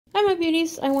Hi, my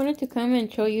beauties. I wanted to come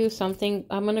and show you something.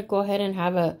 I'm going to go ahead and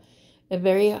have a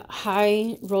very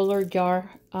high roller jar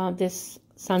this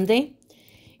Sunday.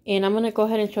 And I'm going to go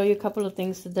ahead and show you a couple of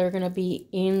things that are going to be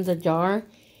in the jar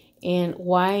and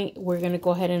why we're going to go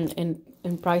ahead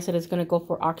and price it is going to go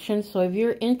for auction. So if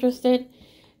you're interested,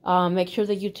 make sure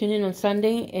that you tune in on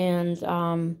Sunday and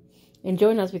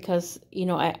join us because, you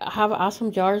know, I have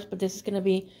awesome jars, but this is going to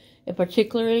be a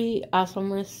particularly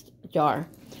awesomest jar.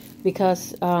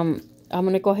 Because I'm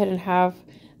going to go ahead and have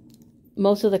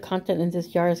most of the content in this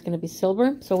jar is going to be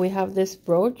silver. So we have this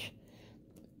brooch.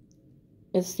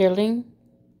 It's sterling,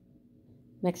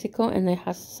 Mexico, and it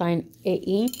has the sign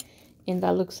AE. And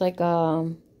that looks like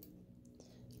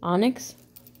onyx.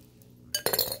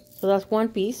 So that's one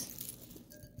piece.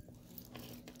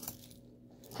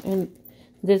 And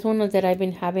this one that I've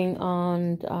been having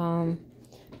on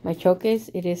my showcase,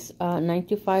 it is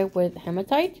 925 with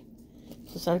hematite.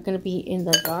 So that's going to be in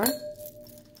the jar.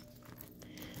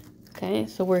 Okay,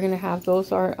 so we're going to have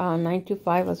those are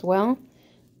 925 as well.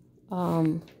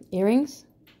 Earrings.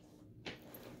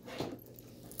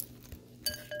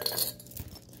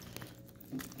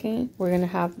 Okay, we're going to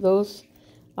have those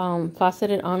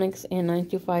faceted onyx and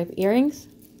 925 earrings.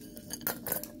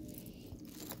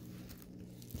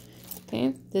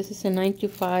 Okay, this is a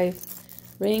 925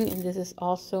 ring, and this is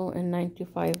also a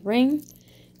 925 ring.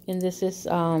 And this is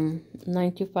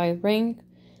 925 ring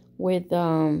with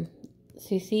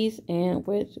CCs and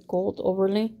with gold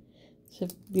overlay.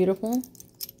 It's beautiful.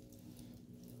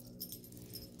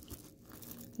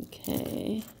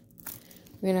 Okay,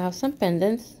 we're gonna have some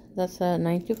pendants. That's a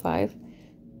 925.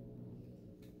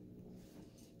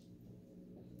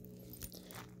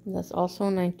 That's also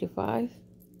 925.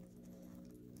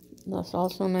 That's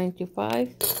also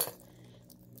 925.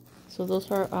 So those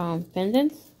are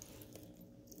pendants.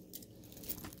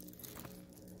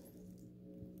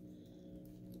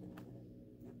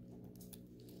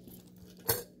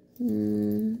 So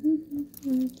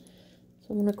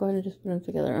I'm gonna go ahead and just put them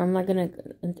together. I'm not gonna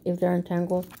if they're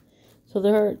entangled. So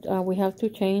there are we have two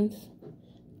chains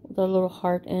with a little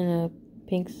heart and a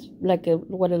pink, like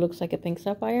what it looks like a pink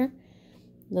sapphire.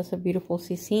 That's a beautiful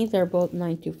CC. They're both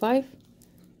 925.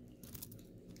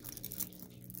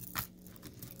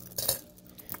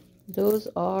 Those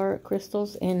are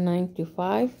crystals in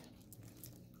 925.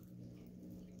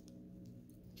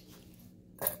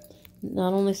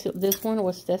 Not only this one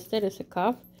was tested as a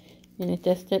cuff, and it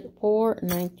tested for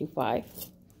 925.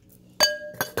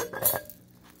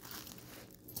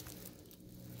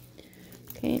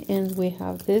 Okay, and we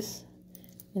have this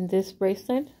in this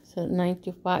bracelet, so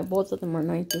 925. Both of them are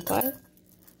 925.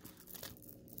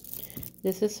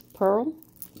 This is pearl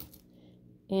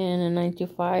and a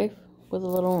 925 with a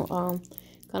little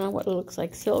kind of what it looks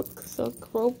like silk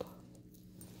rope.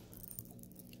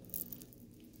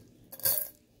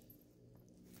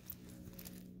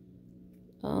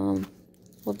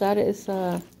 Well, that is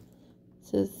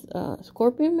says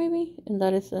scorpion maybe, and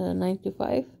that is a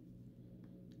 925.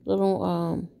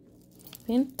 Little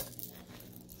pin,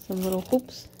 some little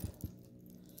hoops,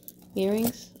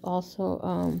 earrings, also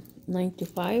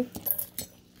 925.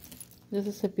 This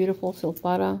is a beautiful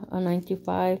silpara, a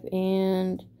 925,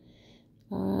 and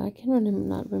I can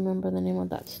not remember the name of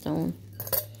that stone,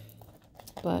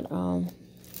 but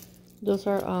those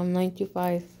are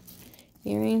 925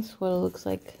 earrings. What it looks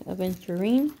like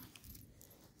aventurine.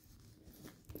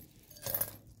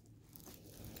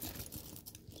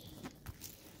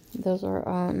 Those are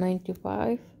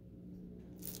 925.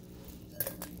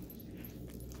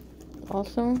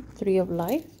 Also, Tree of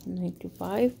Life,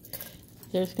 925.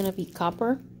 There's gonna be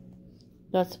copper.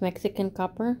 That's Mexican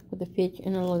copper with a fish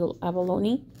and a little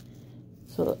abalone.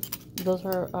 So those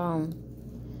are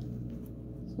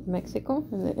Mexico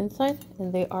on the inside,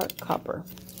 and they are copper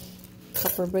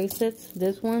bracelets.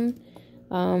 This one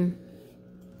I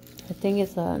think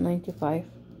it's a 925,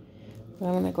 but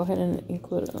I'm gonna go ahead and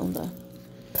include it on the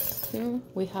here.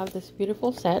 We have this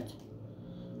beautiful set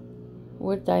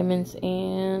with diamonds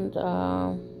and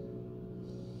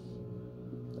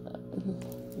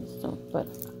but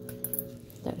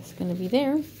that is going to be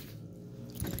there.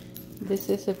 This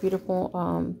is a beautiful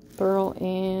pearl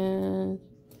and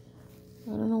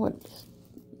I don't know what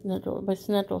natural, but it's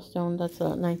natural stone. That's a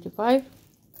 925.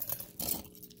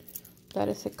 That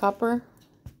is a copper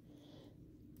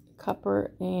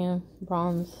and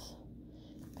bronze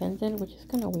pendant, which is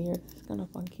kind of weird. It's kind of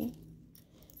funky.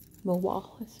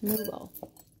 Mobile. It's mobile.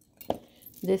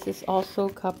 This is also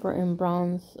copper and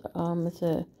bronze. It's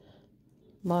a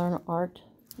modern art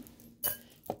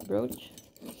brooch.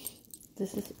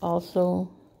 This is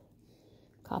also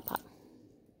copper.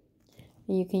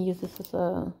 And you can use this as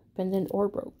a pendant or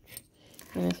brooch.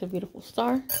 And it's a beautiful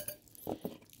star.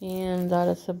 And that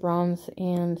is a bronze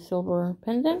and silver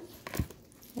pendant.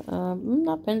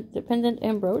 Not pendant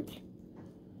and brooch.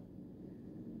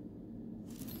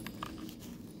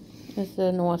 It's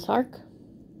the Noah's Ark.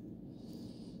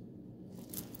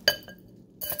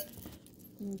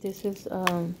 This is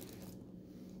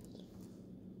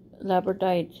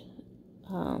labradorite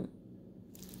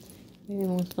maybe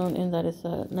moonstone, and that is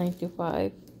a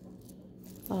 925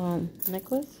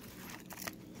 necklace.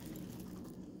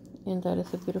 And that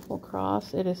is a beautiful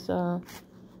cross. It is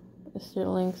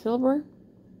sterling silver.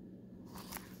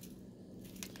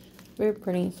 Very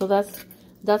pretty. So that's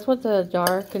what the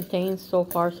jar contains so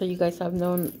far. So you guys have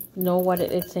know what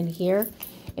it's in here,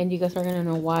 and you guys are gonna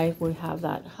know why we have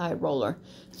that high roller.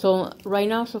 So right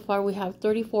now, so far, we have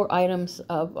 34 items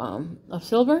of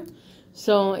silver.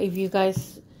 So if you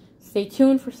guys stay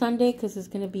tuned for Sunday, because it's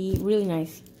gonna be really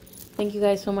nice. Thank you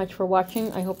guys so much for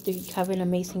watching. I hope that you have an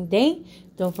amazing day.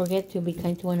 Don't forget to be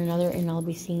kind to one another, and I'll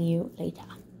be seeing you later.